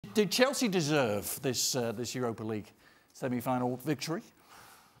Did Chelsea deserve this this Europa League semi-final victory?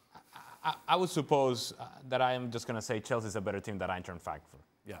 I would suppose that I am just going to say Chelsea's a better team than Eintracht Frankfurt.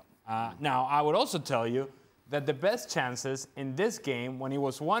 Yeah. Now, I would also tell you that the best chances in this game, when it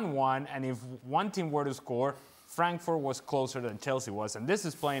was 1-1, and if one team were to score, Frankfurt was closer than Chelsea was, and this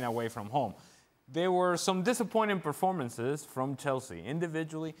is playing away from home. There were some disappointing performances from Chelsea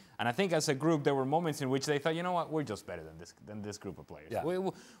individually, and I think as a group there were moments in which they thought, you know what, we're just better than this group of players. Yeah.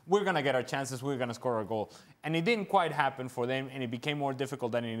 We're going to get our chances, we're going to score a goal. And it didn't quite happen for them, and it became more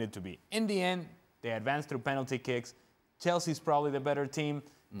difficult than it needed to be. In the end, they advanced through penalty kicks. Chelsea's probably the better team.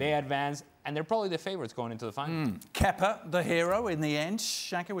 They advance, and they're probably the favourites going into the final. Kepa, the hero, in the end.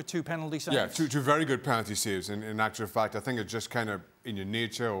 Shaka with 2 penalty saves. Yeah, two very good penalty saves. In actual fact, I think it's just kind of in your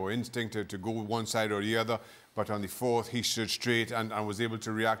nature or instinct to go one side or the other. But on the fourth, he stood straight and was able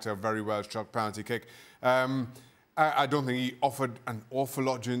to react to a very well-struck penalty kick. I don't think he offered an awful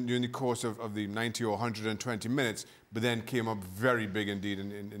lot during the course of the 90 or 120 minutes, but then came up very big indeed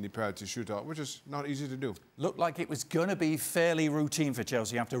in the penalty shootout, which is not easy to do. Looked like it was going to be fairly routine for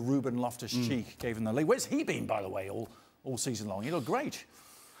Chelsea after Ruben Loftus-Cheek gave them the lead. Where's he been, by the way, all season long? He looked great.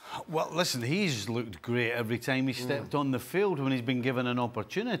 Well, listen, he's looked great every time he stepped on the field when he's been given an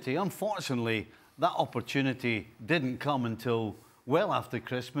opportunity. Unfortunately, that opportunity didn't come until well after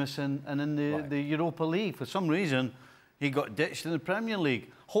Christmas and in the Europa League. For some reason, he got ditched in the Premier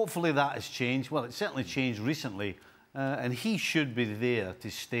League. Hopefully that has changed. Well, it's certainly changed recently, and he should be there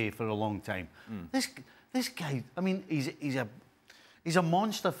to stay for a long time. This guy, I mean, he's a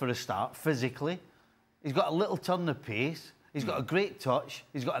monster for a start, physically. He's got a little turn of pace. He's got a great touch.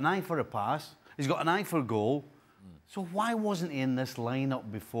 He's got an eye for a pass. He's got an eye for a goal. So why wasn't he in this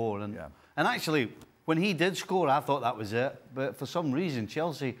lineup before? And actually, when he did score, I thought that was it. But for some reason,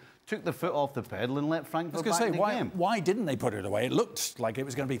 Chelsea took the foot off the pedal and let Frankfurt back in the game. Why didn't they put it away? It looked like it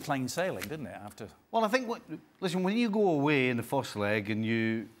was going to be plain sailing, didn't it? After. Well, I think, listen, when you go away in the first leg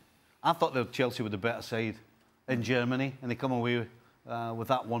and I thought that Chelsea were the better side in Germany and they come away with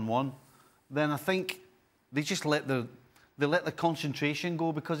that 1-1, then I think they just let the concentration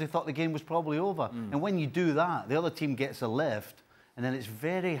go because they thought the game was probably over. And when you do that, the other team gets a lift, and then it's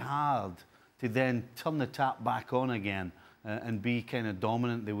very hard to then turn the tap back on again and be kind of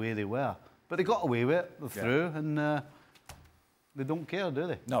dominant the way they were. But they got away with it, they're through, and they don't care, do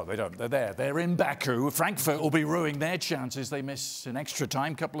they? No, they don't. They're there. They're in Baku. Frankfurt will be ruining their chances. They miss an extra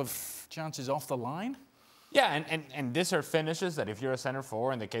time, couple of chances off the line. Yeah, and these are finishes that if you're a centre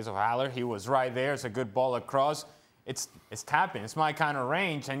forward, in the case of Haller, he was right there. It's a good ball across. It's tapping. It's my kind of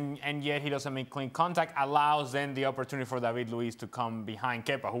range, and yet he doesn't make clean contact. Allows then the opportunity for David Luiz to come behind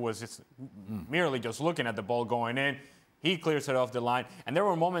Kepa, who was just merely just looking at the ball going in. He clears it off the line. And there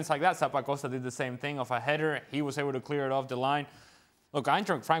were moments like that. Zappacosta did the same thing of a header. He was able to clear it off the line. Look,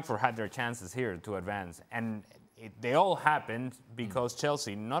 Eintracht Frankfurt had their chances here to advance, and they all happened because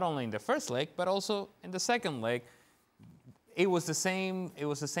Chelsea, not only in the first leg, but also in the second leg, it was the same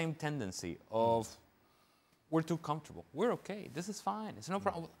tendency of, we're too comfortable. We're okay. This is fine. It's no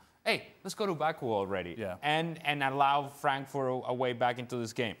problem. Hey, let's go to Baku already. Yeah. And allow Frankfurt a way back into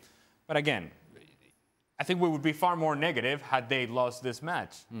this game. But again, I think we would be far more negative had they lost this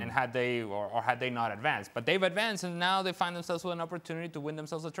match and had they not advanced. But they've advanced, and now they find themselves with an opportunity to win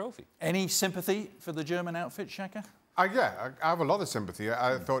themselves a trophy. Any sympathy for the German outfit, Shaka? Yeah, I have a lot of sympathy.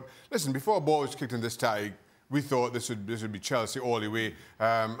 I thought, listen, before a ball was kicked in this tie, we thought this would be Chelsea all the way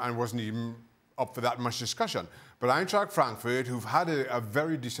and wasn't even up for that much discussion. But Eintracht Frankfurt, who've had a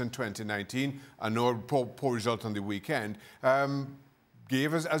very decent 2019, and no poor result on the weekend,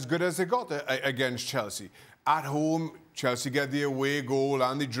 gave us as good as they got against Chelsea. At home, Chelsea get the away goal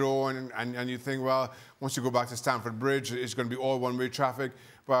and the draw, and you think, well, once you go back to Stamford Bridge, it's going to be all one-way traffic.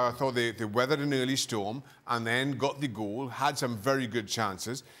 But I thought they weathered an early storm and then got the goal, had some very good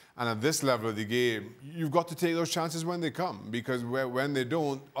chances. And at this level of the game, you've got to take those chances when they come, because when they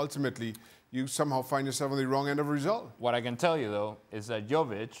don't, ultimately, you somehow find yourself on the wrong end of a result. What I can tell you, though, is that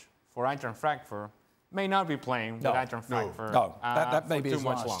Jovic, for Eintracht Frankfurt, may not be playing with Eintracht Frankfurt that may be too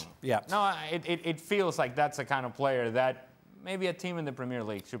much last. longer. No, it feels like that's the kind of player that maybe a team in the Premier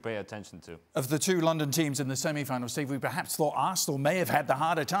League should pay attention to. Of the two London teams in the semi-final, Steve, we perhaps thought Arsenal may have had the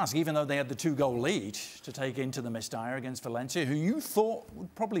harder task, even though they had the 2-goal lead to take into the Mestalla against Valencia, who you thought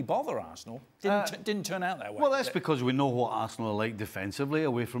would probably bother Arsenal. Didn't turn out that way. Well, that's because we know what Arsenal are like defensively.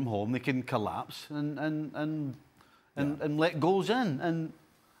 Away from home, they can collapse and let goals in. And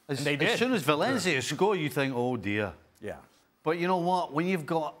as soon as Valencia score, you think, oh dear. Yeah. But you know what? When you've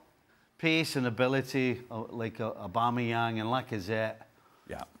got pace and ability like Aubameyang and Lacazette,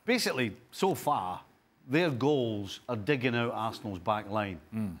 basically, so far, their goals are digging out Arsenal's back line.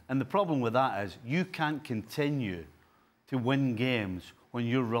 And the problem with that is you can't continue to win games when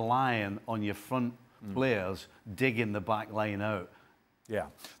you're relying on your front players digging the back line out. Yeah,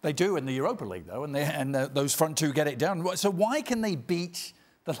 they do in the Europa League, though, and those front two get it done. So why can they beat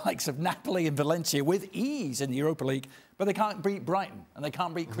the likes of Napoli and Valencia with ease in the Europa League, but they can't beat Brighton and they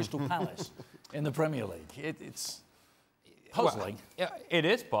can't beat Crystal Palace in the Premier League? It's puzzling. Well, it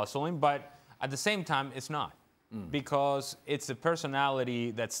is puzzling, but at the same time, it's not. Because it's a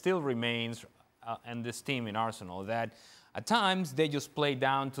personality that still remains in this team in Arsenal, that at times, they just play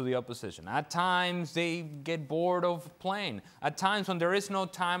down to the opposition. At times, they get bored of playing. At times, when there is no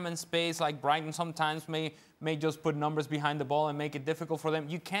time and space, like Brighton sometimes may just put numbers behind the ball and make it difficult for them.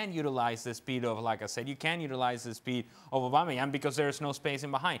 You can't utilize the speed of, like I said, you can't utilize the speed of Aubameyang because there is no space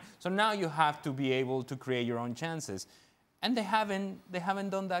in behind. So now you have to be able to create your own chances. And they haven't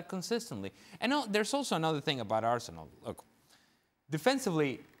done that consistently. And there's also another thing about Arsenal. Look,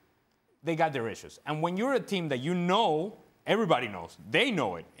 defensively, they got their issues. And when you're a team that you know, everybody knows, they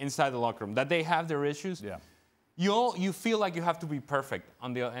know it inside the locker room, that they have their issues, you feel like you have to be perfect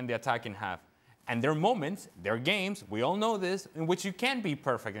in the attacking half. And there are moments, there are games, we all know this, in which you can't be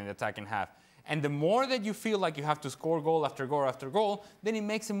perfect in the attacking half. And the more that you feel like you have to score goal after goal after goal, then it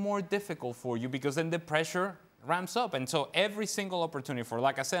makes it more difficult for you because then the pressure ramps up. And so every single opportunity for,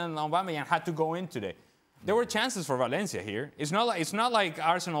 like I said, Aubameyang had to go in today. There were chances for Valencia here. It's not like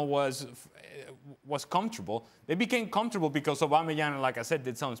Arsenal was comfortable. They became comfortable because Aubameyang, like I said,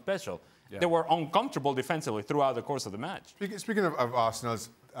 did something special. Yeah. They were uncomfortable defensively throughout the course of the match. Speaking of Arsenal's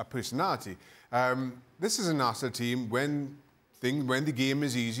personality, this is an Arsenal team when the game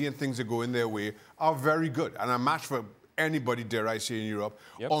is easy and things are going their way, are very good and a match for anybody, dare I say, in Europe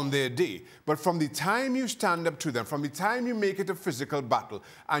on their day. But from the time you stand up to them, from the time you make it a physical battle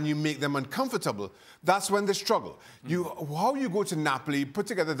and you make them uncomfortable, that's when they struggle. How you go to Napoli, put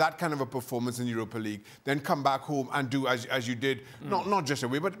together that kind of a performance in the Europa League, then come back home and do as you did, not just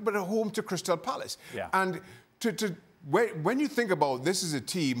away, but at home to Crystal Palace. Yeah. And when you think about this is a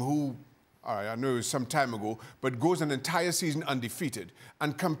team who, all right, I know it was some time ago, but goes an entire season undefeated.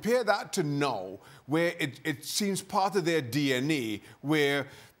 And compare that to now, where it seems part of their DNA, where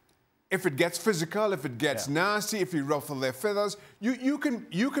if it gets physical, if it gets nasty, if you ruffle their feathers, you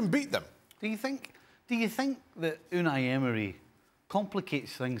can beat them. Do you think that Unai Emery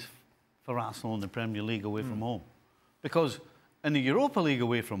complicates things for Arsenal in the Premier League away from home? Because in the Europa League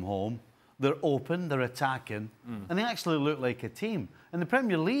away from home, they're open, they're attacking, and they actually look like a team. In the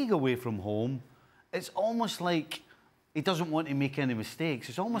Premier League away from home, it's almost like he doesn't want to make any mistakes.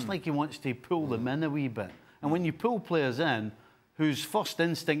 It's almost like he wants to pull them in a wee bit. And when you pull players in whose first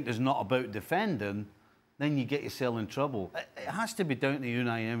instinct is not about defending, then you get yourself in trouble. It has to be down to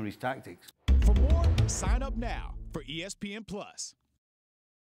Unai Emery's tactics. For more, sign up now for ESPN+.